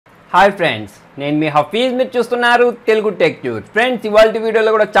Hi friends, నేను మీ హఫీజ్. మీరు చూస్తున్నారు తెలుగు టెక్ న్యూస్. ఫ్రెండ్స్, ఇవాళ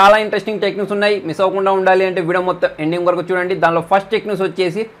వీడియోలో కూడా చాలా ఇంట్రెస్టింగ్ టెక్ న్యూస్ ఉన్నాయి. మిస్ అవ్వకుండా ఉండాలి అంటే వీడియో మొత్తం ఎండింగ్ వరకు చూడండి. దానిలో ఫస్ట్ టెక్ న్యూస్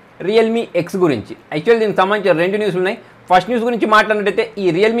వచ్చేసి రియల్మీ ఎక్స్ గురించి. యాక్చువల్లీ దీనికి సంబంధించిన రెండు న్యూస్ ఉన్నాయి. ఫస్ట్ న్యూస్ గురించి మాట్లాడినట్టయితే ఈ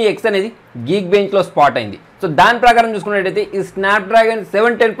రియల్మీ ఎక్స్ అనేది గీక్ బెంచ్లో స్పాట్ అయింది. సో దాని ప్రకారం చూసుకున్నట్టయితే ఈ స్నాప్డ్రాగన్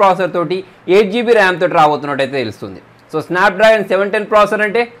 710 ప్రాసెసర్ తోటి 8GB ర్యామ్ తోటి రాబోతున్నట్టయితే తెలుస్తుంది. సో స్నాప్డ్రాగన్ 710 ప్రాసెసర్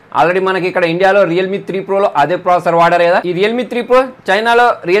అంటే ఆల్రెడీ మనకి ఇక్కడ ఇండియాలో రియల్మీ 3 ప్రోలో అదే ప్రాసెసర్ వాడారు కదా. ఈ రియల్మీ 3 ప్రో చైనాలో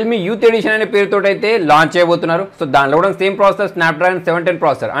రియల్మీ యూత్ ఎడిషన్ అనే పేరుతో అయితే లాంచ్ చేయబోతున్నారు. సో దానిలో కూడా సేమ్ ప్రాసెసర్ స్నాప్డ్రాగన్ 710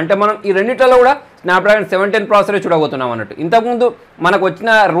 ప్రాసెసర్. అంటే మనం ఈ రెండిట్లలో కూడా స్నాప్డ్రాగన్ 710 ప్రాసెసర్ చూడబోతున్నాం అన్నట్టు. ఇంతకుముందు మనకు వచ్చిన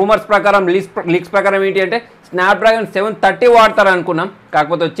రూమర్స్ ప్రకారం లీక్స్ ప్రకారం ఏంటి అంటే స్నాప్డ్రాగన్ 730 వాడతారు అనుకున్నాం,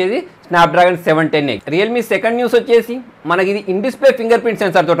 కాకపోతే వచ్చేది స్నాప్డ్రాగన్ 710. రియల్మీ సెకండ్ న్యూస్ వచ్చేసి మనకి ఇది in display finger print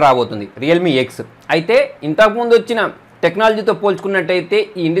censor తోటి రాబోతుంది రియల్మీ ఎక్స్. అయితే ఇంతకుముందు వచ్చిన టెక్నాలజీతో పోల్చుకున్నట్టయితే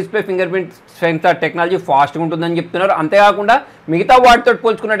ఈ in display finger print sensor technology ఫాస్ట్గా ఉంటుందని చెప్తున్నారు. అంతేకాకుండా మిగతా వాటితో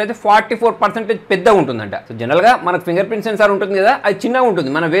పోల్చుకున్నట్టయితే 44% పెద్దగా ఉంటుందంట. సో జనరల్గా మనకు ఫింగర్ ప్రింట్ సెన్సార్ ఉంటుంది కదా, అది చిన్నగా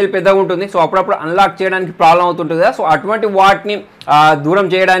ఉంటుంది, మన వేలు పెద్దగా ఉంటుంది. సో అప్పుడప్పుడు అన్లాక్ చేయడానికి ప్రాబ్లం అవుతుంటుంది కదా. సో అటువంటి వాటిని దూరం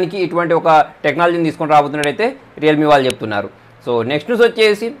చేయడానికి ఇటువంటి ఒక టెక్నాలజీని తీసుకొని రాబోతున్నట్టయితే రియల్మీ వాళ్ళు చెప్తున్నారు. సో నెక్స్ట్ న్యూస్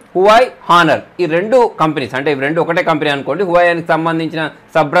వచ్చేసి హువాయ్, హానర్, ఈ రెండు కంపెనీస్, అంటే ఇవి రెండు ఒకటే కంపెనీ అనుకోండి. హువాయ్కి సంబంధించిన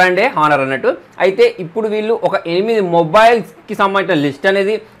సబ్ బ్రాండే హానర్ అన్నట్టు. అయితే ఇప్పుడు వీళ్ళు ఒక 8 మొబైల్స్కి సంబంధించిన లిస్ట్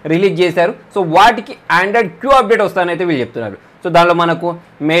అనేది రిలీజ్ చేశారు. సో వాటికి ఆండ్రాయిడ్ క్యూ అప్డేట్ వస్తానని అయితే వీళ్ళు చెప్తున్నారు. సో దానిలో మనకు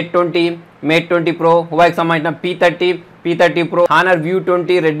మేట్ 20 ప్రో, హువాయ్కి సంబంధించిన P30 pro, honour view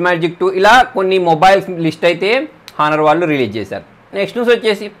 20, red magic 2, ఇలా కొన్ని మొబైల్స్ లిస్ట్ అయితే హానర్ వాళ్ళు రిలీజ్ చేశారు. నెక్స్ట్ న్యూస్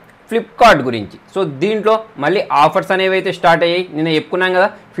వచ్చేసి ఫ్లిప్కార్ట్ గురించి. సో దీంట్లో మళ్ళీ ఆఫర్స్ అనేవి అయితే స్టార్ట్ అయ్యాయి. నేను చెప్పుకున్నాం కదా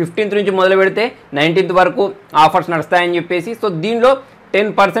 15th నుంచి మొదలు పెడితే 19th వరకు ఆఫర్స్ నడుస్తాయని చెప్పేసి. సో దీనిలో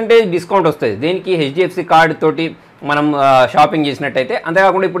 10% డిస్కౌంట్ వస్తుంది దీనికి HDFC కార్డు తోటి మనం షాపింగ్ చేసినట్టయితే.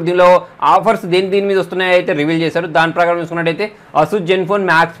 అంతేకాకుండా ఇప్పుడు దీనిలో ఆఫర్స్ దీని మీద వస్తున్నాయి అయితే రివీల్ చేశారు. దాని ప్రకారం చూసుకున్నట్టయితే asus zenfone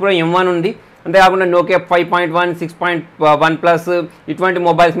max pro M1 ఉంది. అంతేకాకుండా నోకియా 5.1, 6.1 ఇటువంటి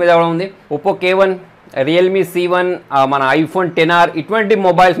మొబైల్స్ మీద కూడా ఉంది. ఒప్పో K1, రియల్మీ C1, మన ఐఫోన్ 10R ఇటువంటి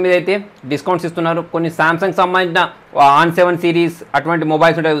మొబైల్స్ మీద అయితే డిస్కౌంట్స్ ఇస్తున్నారు. కొన్ని సామ్సంగ్ సంబంధించిన ఆన్ 7 సిరీస్ అటువంటి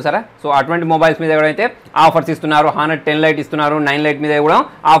మొబైల్స్ ఉంటాయి చూసారా. సో అటువంటి మొబైల్స్ మీద కూడా అయితే ఆఫర్స్ ఇస్తున్నారు. హానర్ 10 లైట్ ఇస్తున్నారు, 9 లైట్ మీద కూడా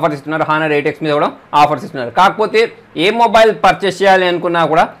ఆఫర్స్ ఇస్తున్నారు, హానర్ 8X మీద కూడా ఆఫర్స్ ఇస్తున్నారు. కాకపోతే ఏ మొబైల్ పర్చేస్ చేయాలి అనుకున్నా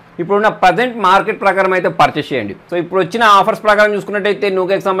కూడా ఇప్పుడున్న ప్రజెంట్ మార్కెట్ ప్రకారం అయితే పర్చేస్ చేయండి. సో ఇప్పుడు వచ్చిన ఆఫర్స్ ప్రకారం చూసుకున్నట్టయితే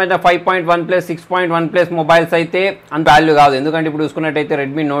నోకియాకి సంబంధించిన 5.1+, 6.1+ మొబైల్స్ అయితే అంత వాల్యూ కాదు. ఎందుకంటే ఇప్పుడు చూసుకున్నట్టయితే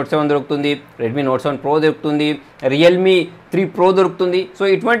రెడ్మీ నోట్ 7 దొరుకుతుంది, రెడ్మీ నోట్ 7 ప్రో దొరుకుతుంది, రియల్మీ 3 ప్రో దొరుకుతుంది. సో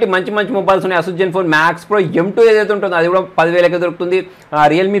ఇటువంటి మంచి వాల్యూస్ ఉన్నాయి. asus zenfone max pro M2 ఏదైతే ఉంటుందో అది కూడా 10,000కే దొరుకుతుంది.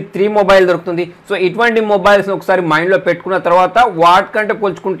 రియల్మీ 3 మొబైల్ దొరుకుతుంది. సో ఇటువంటి మొబైల్స్ని ఒకసారి మైండ్లో పెట్టుకున్న తర్వాత వాటికంటే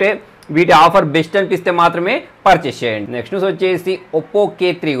పోల్చుకుంటే వీటి ఆఫర్ బెస్ట్ అనిపిస్తే మాత్రమే పర్చేస్ చేయండి. నెక్స్ట్ న్యూస్ వచ్చేసి ఒప్పో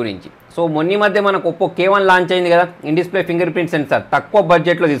K3 గురించి. సో మొన్న మధ్య మనకు ఒప్పో K1 లాంచ్ అయింది కదా, in display finger print censor తక్కువ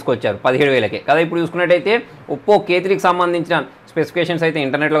బడ్జెట్లో తీసుకొచ్చారు 17,000కే కదా. ఇప్పుడు చూసుకున్నట్టయితే ఒప్పో K3కి సంబంధించిన స్పెసిఫికేషన్స్ అయితే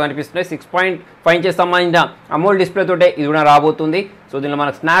ఇంటర్నెట్లో కనిపిస్తున్నాయి. 6.5 ఇంచెస్ సంబంధించిన అమోల్డ్ డిస్ప్లే తోటే ఇది కూడా రాబోతుంది. సో దీనిలో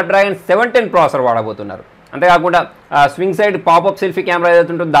మనకు స్నాప్డ్రాగన్ 710 ప్రాసెసర్ వాడబోతున్నారు. అంతేకాకుండా swing side popup selfie camera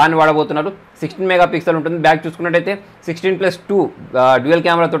ఏదైతే ఉంటుందో దాన్ని వాడబోతున్నారు. 16 మెగాపిక్సెల్ ఉంటుంది. బ్యాక్ చూసుకున్నట్టయితే 16+2 డ్యూయల్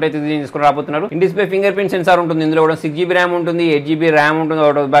కెమెరా తోటి అయితే దీన్ని తీసుకుని రాబోతున్నారు. In display finger print censor ఉంటుంది. ఇందులో కూడా 6GB ర్యామ్ ఉంటుంది, 8GB ర్యామ్ ఉంటుంది.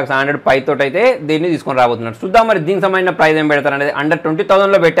 Out of box Android Pie తోటి అయితే దీన్ని తీసుకొని రాబోతున్నారు. చూద్దాం మరి దీనికి సంబంధించిన ప్రైస్ ఏం పెడతారు అనేది. అండర్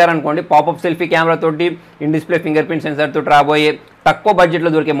 20,000లో పెట్టారనుకోండి, పాపప్ సెల్ఫీ కెమెరా తోటి in display finger print censor తోటి రాబోయే తక్కువ బడ్జెట్లో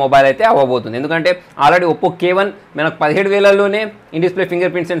దొరికే మొబైల్ అయితే అవ్వబోతుంది. ఎందుకంటే ఆల్రెడీ ఒప్పో K1 మనకు 17,000లోనే in display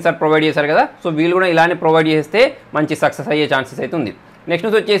finger print censor provide చేశారు కదా. సో వీళ్ళు కూడా ఇలానే ప్రొవైడ్ చేస్తే మంచి సక్సెస్ అయ్యే ఛాన్సెస్ అయితే ఉంది. నెక్స్ట్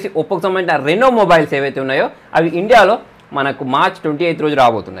న్యూస్ వచ్చేసి ఒప్పోకి సంబంధించిన రెనో మొబైల్స్ ఏవైతే ఉన్నాయో అవి ఇండియాలో మనకు March 28 రోజు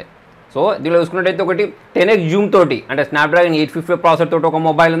రాబోతున్నాయి. సో దీనిలో చూసుకున్నట్టయితే ఒకటి 10X జూమ్ తోటి, అంటే స్నాప్డ్రాగన్ 850 ప్రాసెసర్ తోటి ఒక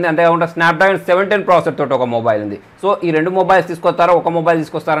మొబైల్ ఉంది. అంతేకాకుండా స్నాప్డ్రాగన్ 710 ప్రాసెసర్ తోటి ఒక మొబైల్ ఉంది. సో ఈ రెండు మొబైల్స్ తీసుకొస్తారా, ఒక మొబైల్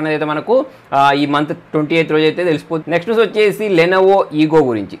తీసుకొస్తారనేది అయితే మనకు ఈ మంత్ 28 రోజు అయితే తెలిసిపోతుంది. నెక్స్ట్ న్యూస్ వచ్చేసి లెనోవో ఈగో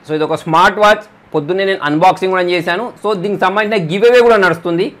గురించి. సో ఇది ఒక స్మార్ట్ వాచ్. పొద్దున్నే నేను అన్బాక్సింగ్ కూడా చేశాను. సో దీనికి సంబంధించిన గివ్ అవే కూడా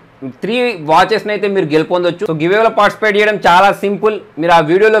నడుస్తుంది. 3 వాచెస్ని అయితే మీరు గెలుపొందొచ్చు. సో గివ్ అవేలో పార్టిసిపేట్ చేయడం చాలా సింపుల్. మీరు ఆ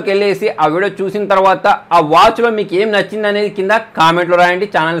వీడియోలోకి వెళ్ళేసి ఆ వీడియో చూసిన తర్వాత ఆ వాచ్లో మీకు ఏం నచ్చింది అనేది కింద కామెంట్లో రాయండి,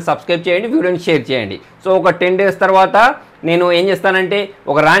 ఛానల్ని సబ్స్క్రైబ్ చేయండి, వీడియోని షేర్ చేయండి. సో ఒక 10 days తర్వాత నేను ఏం చేస్తానంటే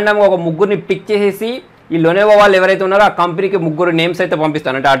ఒక ర్యాండమ్గా ఒక ముగ్గురిని పిక్ చేసేసి ఈ లెనోవో వాళ్ళు ఎవరైతే ఉన్నారో ఆ కంపెనీకి 3 నేమ్స్ అయితే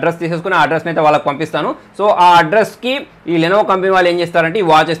పంపిస్తాను. అంటే అడ్రస్ తీసేసుకుని ఆ అడ్రస్ని అయితే వాళ్ళకి పంపిస్తాను. సో ఆ అడ్రస్కి ఈ లెనోవో కంపెనీ వాళ్ళు ఏం చేస్తారంటే ఈ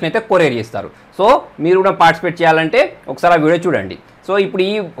వాచెస్ని అయితే కొరియర్ చేస్తారు. సో మీరు కూడా పార్టిసిపేట్ చేయాలంటే ఒకసారి ఆ వీడియో చూడండి. సో ఇప్పుడు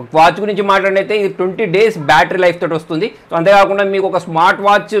ఈ వాచ్ గురించి మాట్లాడితే ఇది 20 days బ్యాటరీ లైఫ్ తోటి వస్తుంది. సో అంతేకాకుండా మీకు ఒక స్మార్ట్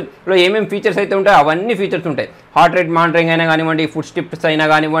వాచ్లో ఏమేమి ఫీచర్స్ అయితే ఉంటాయో అవన్నీ ఫీచర్స్ ఉంటాయి. హార్ట్ రేట్ మానిటరింగ్ అయినా కానివ్వండి, ఫుడ్ స్టెప్స్ అయినా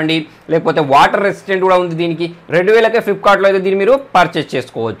కానివ్వండి, లేకపోతే వాటర్ రెసిస్టెంట్ కూడా ఉంది దీనికి. 2,000కే ఫ్లిప్కార్ట్లో అయితే దీన్ని మీరు పర్చేస్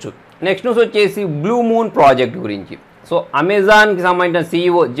చేసుకోవచ్చు. నెక్స్ట్ న్యూస్ వచ్చేసి బ్లూ మూన్ ప్రాజెక్ట్ గురించి. సో అమెజాన్కి సంబంధించిన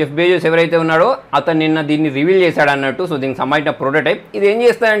CEO జెఫ్ బెజోస్ ఎవరైతే ఉన్నాడో అతను నిన్న దీన్ని రివీల్ చేశాడు అన్నట్టు. సో దీనికి సంబంధించిన ప్రోటోటైప్ ఇది ఏం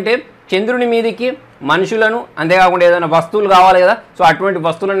చేస్తాయంటే చంద్రుని మీదకి మనుషులను అంతేకాకుండా ఏదైనా వస్తువులు కావాలి కదా, సో అటువంటి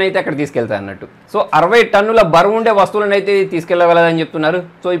వస్తువులను అయితే అక్కడ తీసుకెళ్తాయి అన్నట్టు. సో 60 టన్నుల బరువు ఉండే వస్తువులను అయితే తీసుకెళ్ళగలదని చెప్తున్నారు.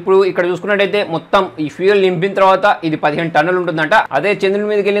 సో ఇప్పుడు ఇక్కడ చూసుకున్నట్టయితే మొత్తం ఈ ఫ్యూయల్ నింపిన తర్వాత ఇది 15 టన్నులు ఉంటుందంట. అదే చంద్రుని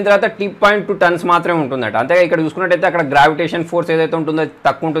మీదకి వెళ్ళిన తర్వాత 3.2 టన్స్ మాత్రమే ఉంటుందంట. అంతేగా ఇక్కడ చూసుకున్నట్టయితే అక్కడ గ్రావిటేషన్ ఫోర్స్ ఏదైతే ఉంటుందో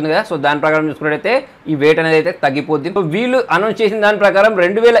తక్కువ ఉంటుంది కదా, సో దాని ప్రకారం చూసుకున్నట్టయితే ఈ వెయిట్ అనేది అయితే తగ్గిపోద్ది. సో వీళ్ళు అనౌన్స్ చేసిన దాని ప్రకారం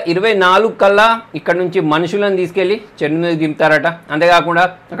 2024 కల్లా ఇక్కడ నుంచి మనుషులను తీసుకెళ్లి చంద్రుని మీద దింపుతారట. అంతేకాకుండా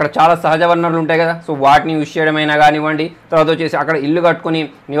అక్కడ చాలా సహజ వనరులు ఉంటాయి కదా, సో వాటిని యూజ్ చేయడమైనా కానివ్వండి, తర్వాత వచ్చేసి అక్కడ ఇల్లు కట్టుకొని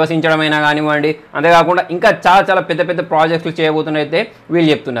నివసించడమైనా కానివ్వండి, అంతేకాకుండా ఇంకా చాలా పెద్ద పెద్ద ప్రాజెక్టులు చేయబోతున్నైతే వీళ్ళు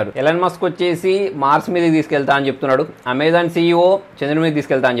చెప్తున్నారు. ఎలన్ మస్క్ వచ్చేసి మార్స్ మీదకి తీసుకెళ్తా అని చెప్తున్నాడు. అమెజాన్ CEO చంద్రుని మీద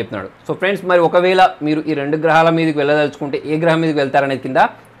తీసుకెళ్తా అని చెప్తున్నాడు. సో ఫ్రెండ్స్, మరి ఒకవేళ మీరు ఈ 2 గ్రహాల మీదకి వెళ్ళదలుచుకుంటే ఏ గ్రహం మీదకి వెళ్తారనేది కింద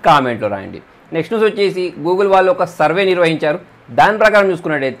కామెంట్లో రాయండి. నెక్స్ట్ న్యూస్ వచ్చేసి గూగుల్ వాళ్ళు ఒక సర్వే నిర్వహించారు. దాని ప్రకారం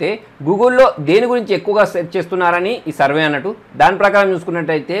చూసుకున్నట్టయితే గూగుల్లో దేని గురించి ఎక్కువగా సెర్చ్ చేస్తున్నారని ఈ సర్వే అన్నట్టు. దాని ప్రకారం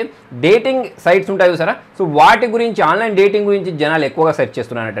చూసుకున్నట్టయితే డేటింగ్ సైట్స్ ఉంటాయి సరే, సో వాటి గురించి ఆన్లైన్ డేటింగ్ గురించి జనాలు ఎక్కువగా సెర్చ్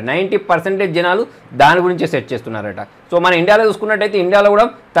చేస్తున్నారట. 90% జనాలు దాని గురించే సెర్చ్ చేస్తున్నారట. సో మన ఇండియాలో చూసుకున్నట్టయితే ఇండియాలో కూడా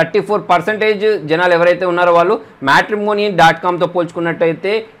 34% జనాలు ఎవరైతే ఉన్నారో వాళ్ళు matrimony.comతో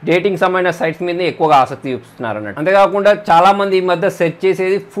పోల్చుకున్నట్టయితే డేటింగ్ సంబంధించిన సైట్స్ మీద ఎక్కువగా ఆసక్తి చూపిస్తున్నారు అన్నట్టు. అంతేకాకుండా చాలామంది ఈ మధ్య సెర్చ్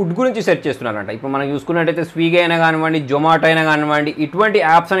చేసేది ఫుడ్ గురించి సెర్చ్ చేస్తున్నారంట. ఇప్పుడు మనం చూసుకున్నట్టయితే స్విగ్గీ అయినా కానివ్వండి, జొమాటో అయినా కానివ్వండి, ఇటువంటి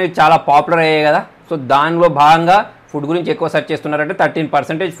యాప్స్ అనేవి చాలా పాపులర్ అయ్యాయి కదా. సో దానిలో భాగంగా ఫుడ్ గురించి ఎక్కువ సెర్చ్ చేస్తున్నారంటే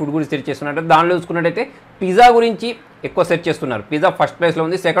 13% ఫుడ్ గురించి సెర్చ్ చేస్తున్నారంటే. దానిలో చూసుకున్నట్టయితే పిజ్జా గురించి ఎక్కువ సెర్చ్ చేస్తున్నారు. పిజ్జా ఫస్ట్ ప్లేస్లో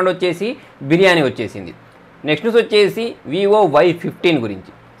ఉంది. సెకండ్ వచ్చేసి బిర్యానీ వచ్చేసింది. నెక్స్ట్ న్యూస్ వచ్చేసి Vivo Y15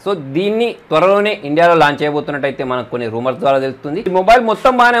 గురించి. సో దీన్ని త్వరలోనే ఇండియాలో లాంచ్ చేయబోతున్నట్టయితే మనకు కొన్ని రూమర్స్ ద్వారా తెలుస్తుంది. ఈ మొబైల్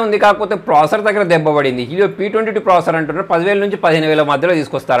మొత్తం బాగానే ఉంది, కాకపోతే ప్రాసెసర్ దగ్గర దెబ్బపడింది. Helio P22 ప్రాసెసర్ అంటున్నారు. 10,000 నుంచి 15,000 మధ్యలో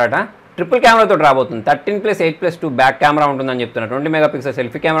తీసుకొస్తారట. ట్రిపుల్ కెమెరాతో రాబోతుంది. 13+8+2 బ్యాక్ కెమెరా ఉంటుందని చెప్తున్నారు. 20 మెగాపిక్సెల్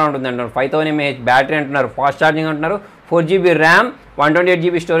సెల్ఫీ కెమెరా ఉంటుంది అంటున్నారు. 5000 mAh బ్యాటరీ అంటున్నారు. ఫాస్ట్ ఛార్జింగ్ అంటున్నారు. 4GB ర్యామ్,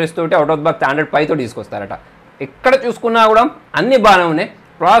 128GB స్టోరేజ్ తోటి అవుట్ ఆఫ్ బాక్స్ స్టాండర్డ్ పైతో తీసుకొస్తారట. ఎక్కడ చూసుకున్నా కూడా అన్ని బాగానే ఉన్నాయి.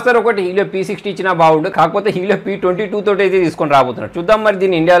 ప్రాసెసర్ ఒకటి Helio P60 ఇచ్చినా బాగుండు, కాకపోతే Helio P22 తోటి అయితే తీసుకొని రాబోతున్నారు. చూద్దాం మరి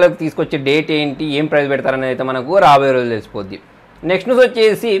దీన్ని ఇండియాలోకి తీసుకొచ్చే డేట్ ఏంటి, ఏం ప్రైస్ పెడతారనేది అయితే మనకు రాబోయే రోజులు తెలిసిపోద్ది. నెక్స్ట్ న్యూస్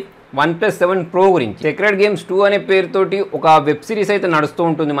వచ్చేసి OnePlus 7 Pro గురించి. సెక్రెట్ గేమ్స్ 2 అనే పేరుతోటి ఒక వెబ్ సిరీస్ అయితే నడుస్తూ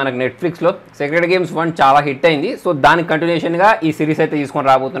ఉంటుంది మనకు నెట్ఫ్లిక్స్లో. సెక్రెట్ గేమ్స్ 1 చాలా హిట్ అయింది. సో దానికి కంటిన్యూషన్గా ఈ సిరీస్ అయితే తీసుకొని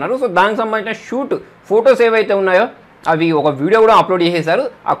రాబోతున్నారు. సో దానికి సంబంధించిన ఫొటోస్ ఏవైతే ఉన్నాయో అవి ఒక వీడియో కూడా అప్లోడ్ చేసేసారు.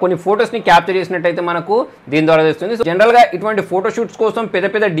 ఆ కొన్ని ఫొటోస్ని క్యాప్చర్ చేసినట్టయితే మనకు దీని ద్వారా తెలుస్తుంది. సో జనరల్గా ఇటువంటి ఫోటోషూట్స్ కోసం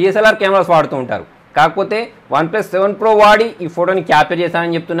పెద్ద DSLR కెమెరాస్ వాడుతూ ఉంటారు. కాకపోతే OnePlus 7 Pro వాడి ఈ ఫోటోని క్యాప్చర్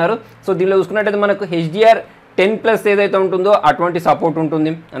చేశారని చెప్తున్నారు. సో దీనిలో చూసుకున్నట్టయితే మనకు HDR10+ ఏదైతే ఉంటుందో అటువంటి సపోర్ట్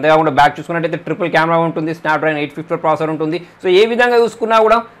ఉంటుంది. అంతేకాకుండా బ్యాక్ చూసుకున్నట్టయితే ట్రిపుల్ కెమెరా ఉంటుంది. స్నాప్డ్రాగన్ 855 ప్రాసెసర్ ఉంటుంది. సో ఏ విధంగా చూసుకున్నా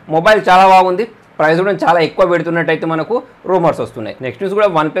కూడా మొబైల్ చాలా బాగుంది. ప్రైస్ కూడా చాలా ఎక్కువ పెడుతున్నట్టయితే మనకు రూమర్స్ వస్తున్నాయి. నెక్స్ట్ న్యూస్ కూడా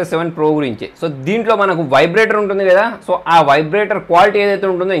OnePlus 7 Pro గురించి. సో దీంట్లో మనకు వైబ్రేటర్ ఉంటుంది కదా, సో ఆ వైబ్రేటర్ క్వాలిటీ ఏదైతే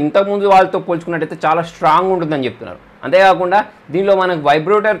ఉంటుందో ఇంతకుముందు వాళ్ళతో పోల్చుకున్నట్టయితే చాలా స్ట్రాంగ్ ఉంటుందని చెప్తున్నారు. అంతేకాకుండా దీనిలో మనకు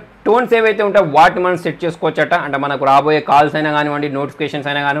వైబ్రేటర్ టోన్స్ ఏవైతే ఉంటాయో వాటిని మనం సెట్ చేసుకోవచ్చట. అంటే మనకు రాబోయే కాల్స్ అయినా కానివ్వండి, నోటిఫికేషన్స్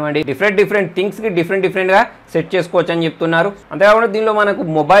అయినా కానివ్వండి, డిఫరెంట్ థింగ్స్కి డిఫరెంట్గా సెట్ చేసుకోవచ్చు అని చెప్తున్నారు. అంతేకాకుండా దీనిలో మనకు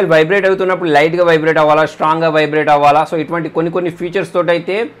మొబైల్ వైబ్రేట్ అవుతున్నప్పుడు లైట్గా వైబ్రేట్ అవ్వాలా, స్ట్రాంగ్గా వైబ్రేట్ అవ్వాలా, సో ఇటువంటి కొన్ని ఫీచర్స్ తోటి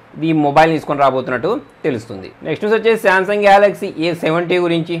అయితే ఈ మొబైల్ తీసుకొని రాబోతున్నట్టు తెలుస్తుంది. నెక్స్ట్ వచ్చేసి Samsung Galaxy A70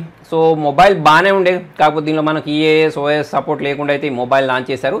 గురించి. సో మొబైల్ బాగానే ఉండేది, కాకపోతే దీనిలో మనకి EAS OS సపోర్ట్ లేకుండా అయితే ఈ మొబైల్ లాంచ్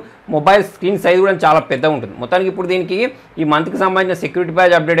చేశారు. మొబైల్ స్క్రీన్ సైజ్ కూడా చాలా పెద్దగా ఉంటుంది. మొత్తానికి ఇప్పుడు దీనికి ఈ మంత్కి సంబంధించిన సెక్యూరిటీ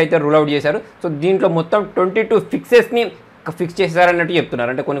ప్యాచ్ అప్డేట్ అయితే రూల్ అవుట్ చేశారు. సో దీంట్లో మొత్తం 22 ఫిక్సెస్ని ఫిక్స్ చేశారన్నట్టు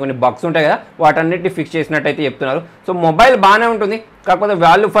చెప్తున్నారు. అంటే కొన్ని బగ్స్ ఉంటాయి కదా, వాటన్నిటిని ఫిక్స్ చేసినట్టయితే చెప్తున్నారు. సో మొబైల్ బాగానే ఉంటుంది, కాకపోతే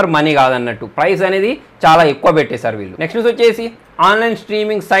వాల్యూ ఫర్ మనీ కాదన్నట్టు. ప్రైస్ అనేది చాలా ఎక్కువ పెట్టేశారు వీళ్ళు. నెక్స్ట్ న్యూస్ వచ్చేసి ఆన్లైన్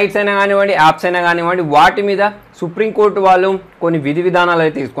స్ట్రీమింగ్ సైట్స్ అయినా కానివ్వండి, యాప్స్ అయినా కానివ్వండి, వాటి మీద సుప్రీంకోర్టు వాళ్ళు కొన్ని విధి విధానాలు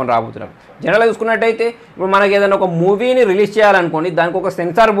అయితే తీసుకొని రాబోతున్నారు. జనరల్గా చూసుకున్నట్టయితే ఇప్పుడు మనకి ఏదైనా ఒక మూవీని రిలీజ్ చేయాలనుకోండి, దానికి ఒక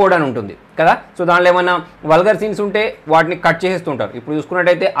సెన్సార్ బోర్డ్ అని ఉంటుంది కదా. సో దాంట్లో ఏమైనా వల్గర్ సీన్స్ ఉంటే వాటిని కట్ చేసేస్తుంటారు. ఇప్పుడు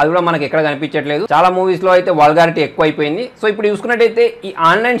చూసుకున్నట్టయితే అది కూడా మనకి ఎక్కడ కనిపించట్లేదు. చాలా మూవీస్లో అయితే వల్గారిటీ ఎక్కువ అయిపోయింది. సో ఇప్పుడు చూసుకున్నట్టయితే ఈ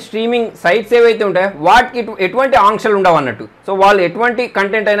ఆన్లైన్ స్ట్రీమింగ్ సైట్స్ ఏవైతే ఉంటాయో వాటికి ఎటువంటి ఆంక్షలు ఉండవు అన్నట్టు. సో వాళ్ళు ఎటువంటి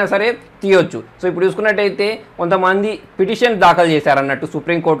కంటెంట్ అయినా సరే తీయొచ్చు. సో ఇప్పుడు చూసుకున్నట్టయితే కొంతమంది పిటిషన్ దాఖలు చేశారన్నట్టు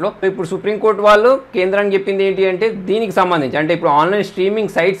సుప్రీంకోర్టులో. సో ఇప్పుడు సుప్రీంకోర్టు వాళ్ళు కేంద్రానికి చెప్పింది ఏంటి అంటే దీనికి సంబంధించి అంటే ఇప్పుడు ఆన్లైన్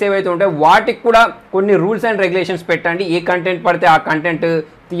స్ట్రీమింగ్ సైట్స్ ఏవైతే ఉంటాయో వాటికి కూడా కొన్ని రూల్స్ అండ్ రెగ్యులేషన్స్ పెట్టండి. ఏ కంటెంట్ పడితే ఆ కంటెంట్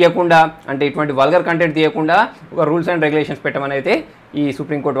తీయకుండా, అంటే ఇటువంటి వల్గర్ కంటెంట్ తీయకుండా ఒక రూల్స్ అండ్ రెగ్యులేషన్స్ పెట్టమని అయితే ఈ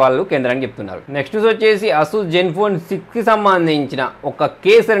సుప్రీంకోర్టు వాళ్ళు కేంద్రానికి చెప్తున్నారు. నెక్స్ట్ వచ్చేసి asus zenfone 6కి సంబంధించిన ఒక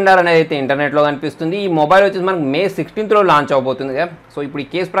కేస్ రెండర్ అనేది అయితే ఇంటర్నెట్లో కనిపిస్తుంది. ఈ మొబైల్ వచ్చేసి మనకు మే 16th లాంచ్ అవబోతుంది కదా. సో ఇప్పుడు ఈ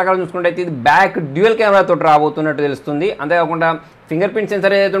కేసు ప్రకారం చూసుకుంటే అయితే ఇది బ్యాక్ డ్యూయల్ కెమెరా తోటి రాబోతున్నట్టు తెలుస్తుంది. అంతేకాకుండా ఫింగర్ ప్రింట్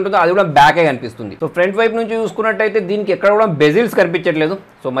సెన్సర్ ఏదైతే ఉంటుందో అది కూడా బ్యాకే కనిపిస్తుంది. సో ఫ్రంట్ వైపు నుంచి చూసుకున్నట్టయితే దీనికి ఎక్కడ కూడా బెజిల్స్ కనిపించట్లేదు.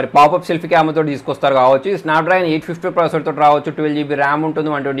 సో మరి పాపప్ సెల్ఫీ కెమెరా తోటి తీసుకొస్తారు కావచ్చు. ఈ స్నాప్డ్రాగన్ 850 ప్రాసెసర్ తోటి రావచ్చు. 12GB ర్యామ్ ఉంటుంది,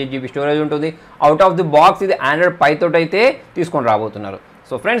 128GB స్టోరేజ్ ఉంటుంది. అవుట్ ఆఫ్ ది బాక్స్ ఇది ఆండ్రాయిడ్ పై తోటి అయితే తీసుకొని రాబోతున్నారు.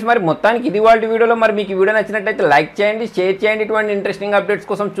 సో ఫ్రెండ్స్ మరి మొత్తానికి ఇది వాళ్ళ వీడియోలో. మరి మీకు ఈ వీడియో నచ్చినట్టయితే లైక్ చేయండి, షేర్ చేయండి. ఇటువంటి ఇంట్రెస్టింగ్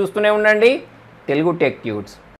అప్డేట్స్ కోసం చూస్తూనే ఉండండి తెలుగు టెక్ ట్యూట్స్.